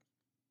too hard.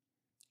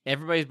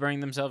 Everybody's burning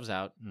themselves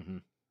out. hmm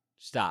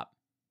Stop.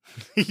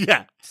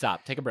 Yeah.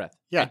 Stop. Take a breath.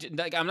 Yeah.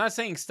 I'm not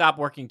saying stop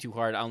working too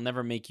hard. I'll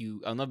never be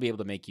able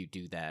to make you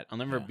do that. I'll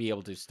never Yeah. be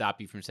able to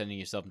stop you from sending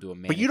yourself into a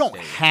manic But you don't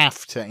state.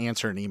 have to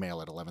answer an email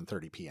at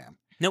 11:30 p.m.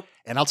 Nope.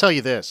 And I'll tell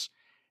you this.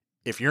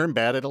 If you're in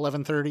bed at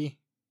 11:30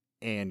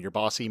 and your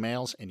boss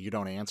emails and you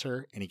don't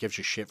answer and he gives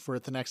you shit for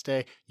it the next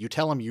day, you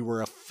tell him you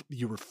were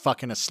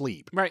fucking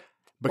asleep Right.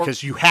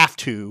 because you have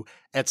to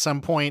at some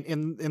point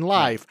in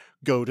life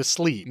go to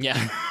sleep. Yeah.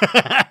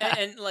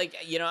 and like,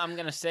 I'm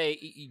going to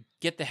say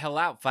get the hell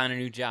out, find a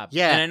new job.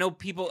 Yeah. And I know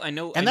people, And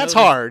I that's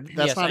know hard.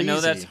 That's yes, not I know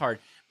easy. that's hard.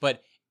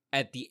 But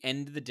at the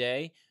end of the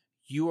day,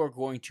 you are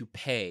going to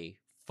pay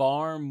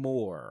far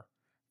more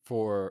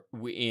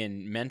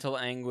in mental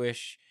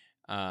anguish,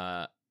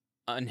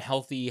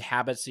 unhealthy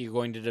habits that you're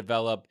going to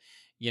develop,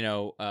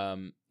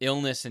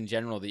 illness in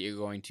general that you're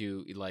going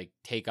to like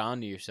take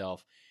onto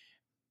yourself,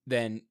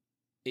 then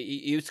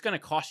it's going to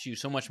cost you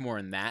so much more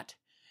in that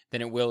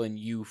than it will in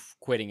you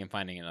quitting and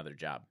finding another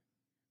job.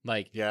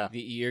 Like, Yeah.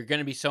 you're going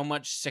to be so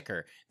much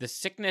sicker. The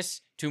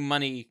sickness to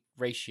money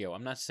ratio.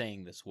 I'm not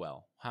saying this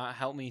well.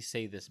 Help me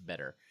say this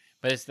better.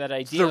 But it's that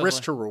idea. The of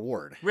risk to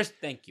reward. risk.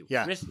 Thank you.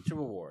 Yeah. Risk to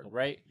reward.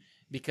 Right.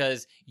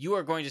 Because you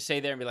are going to stay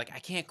there and be like, I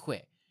can't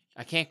quit.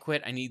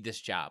 I need this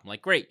job. I'm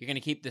like, great, you're going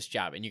to keep this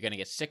job and you're going to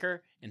get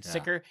sicker and Yeah.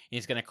 sicker. And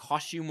it's going to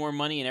cost you more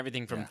money and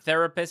everything from Yeah.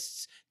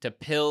 therapists to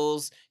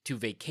pills to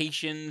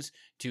vacations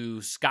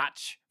to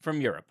scotch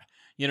from Europe.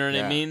 You know what I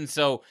Yeah. mean?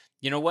 So,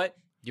 you know what?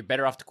 You're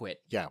better off to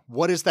quit. Yeah.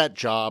 What is that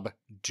job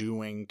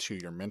doing to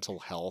your mental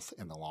health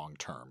in the long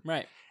term?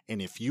 Right.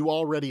 And if you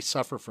already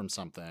suffer from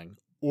something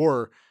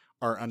or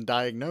are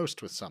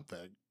undiagnosed with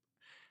something,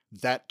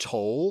 that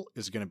toll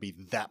is going to be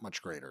that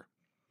much greater.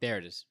 There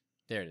it is.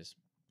 There it is.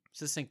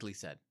 Succinctly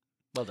said.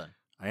 Well done.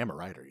 I am a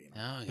writer,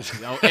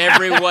 Oh,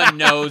 everyone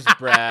knows,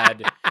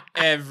 Brad.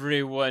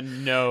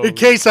 Everyone knows. In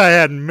case I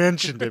hadn't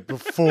mentioned it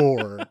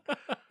before.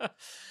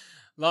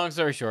 Long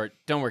story short,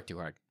 don't work too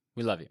hard.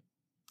 We love you.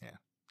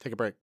 Take a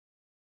break.